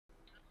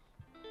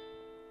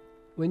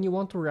when you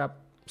want to wrap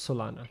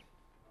Solana,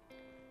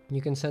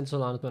 you can send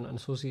Solana to an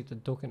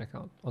associated token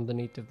account on the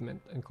native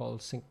mint and call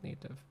sync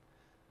native.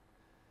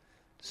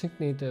 Sync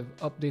native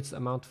updates the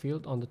amount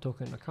field on the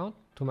token account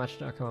to match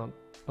the amount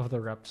of the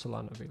wrapped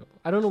Solana available.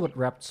 I don't know what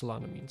wrapped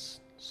Solana means,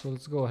 so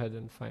let's go ahead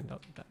and find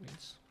out what that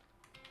means.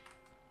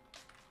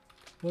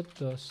 What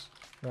does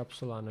wrapped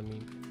Solana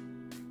mean?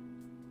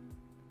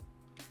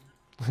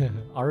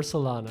 Our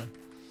Solana.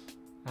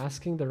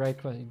 Asking the right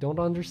question. You don't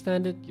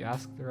understand it, you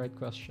ask the right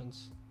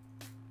questions.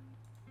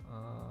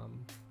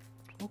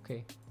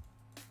 Okay.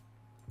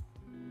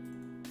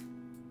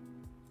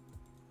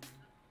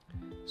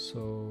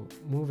 So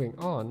moving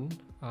on,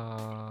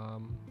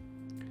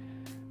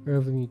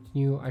 revenue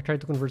new. I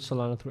tried to convert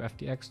Solana through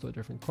FTX to a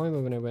different coin,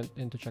 but when I went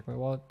in to check my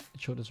wallet, it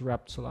showed as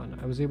wrapped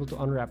Solana. I was able to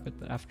unwrap it,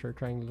 but after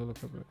trying to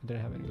look up, I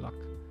didn't have any luck.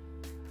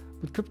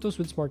 But cryptos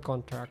with smart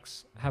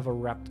contracts have a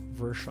wrapped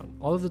version.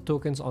 All of the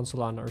tokens on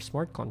Solana are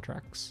smart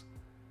contracts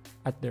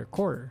at their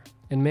core,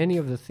 and many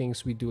of the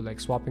things we do, like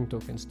swapping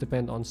tokens,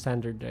 depend on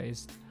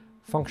standardized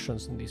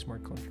functions in these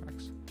smart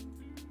contracts.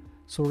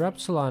 So wrapped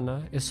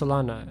Solana is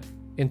Solana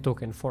in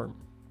token form,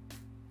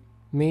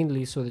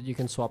 mainly so that you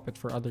can swap it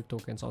for other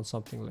tokens on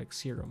something like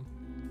Serum.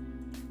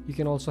 You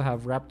can also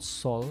have wrapped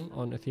Sol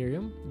on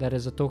Ethereum. That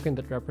is a token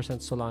that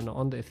represents Solana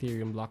on the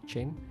Ethereum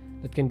blockchain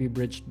that can be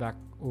bridged back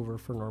over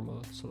for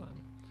normal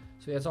Solana.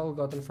 So yeah, it's all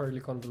gotten fairly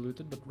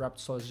convoluted, but wrapped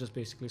Sol is just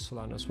basically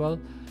Solana as well.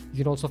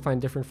 You can also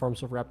find different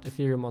forms of wrapped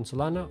Ethereum on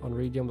Solana, on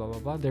Radium, blah blah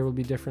blah. There will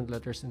be different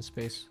letters in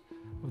space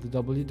of the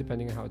W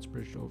depending on how it's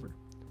bridged over.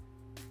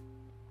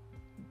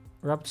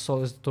 Wrapped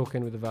Sol is the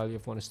token with the value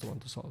of 1:1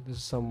 to Sol. This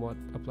is somewhat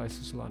applies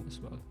to Solana as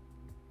well.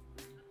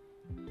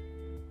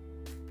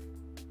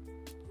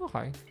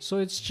 Okay, so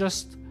it's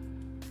just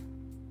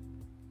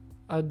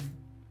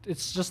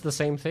the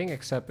same thing,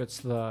 except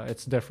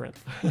it's different.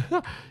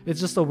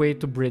 It's just a way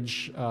to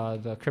bridge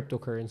the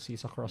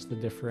cryptocurrencies across the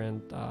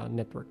different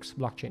networks,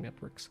 blockchain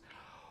networks.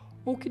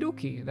 Okie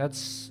dokie,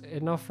 that's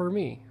enough for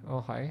me.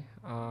 Okay.